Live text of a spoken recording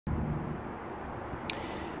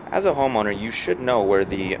As a homeowner, you should know where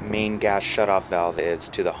the main gas shutoff valve is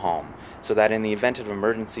to the home, so that in the event of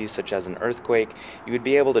emergencies such as an earthquake, you would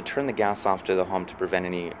be able to turn the gas off to the home to prevent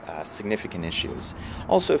any significant issues.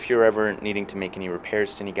 Also, if you're ever needing to make any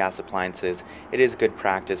repairs to any gas appliances, it is good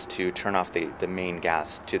practice to turn off the main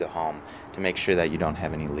gas to the home to make sure that you don't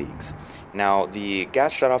have any leaks. Now, the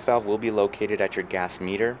gas shutoff valve will be located at your gas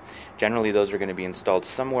meter. Generally, those are going to be installed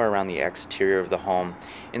somewhere around the exterior of the home.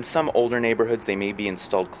 In some older neighborhoods, they may be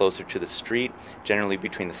installed closer to the street, generally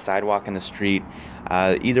between the sidewalk and the street.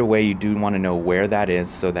 Either way, you do want to know where that is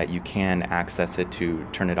so that you can access it to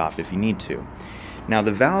turn it off if you need to. Now,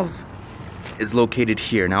 the valve is located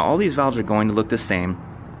here. Now, all these valves are going to look the same.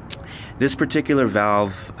 This particular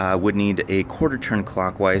valve would need a quarter turn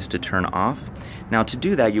clockwise to turn off. Now, to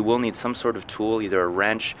do that, you will need some sort of tool, either a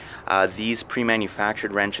wrench. These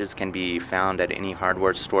pre-manufactured wrenches can be found at any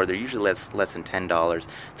hardware store. They're usually less than $10.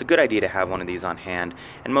 It's a good idea to have one of these on hand,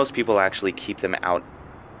 and most people actually keep them out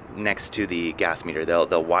next to the gas meter.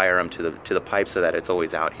 They'll wire them to the pipe so that it's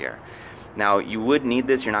always out here. Now, you would need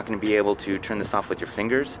this. You're not going to be able to turn this off with your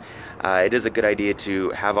fingers. It is a good idea to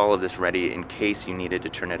have all of this ready in case you needed to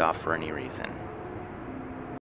turn it off for any reason.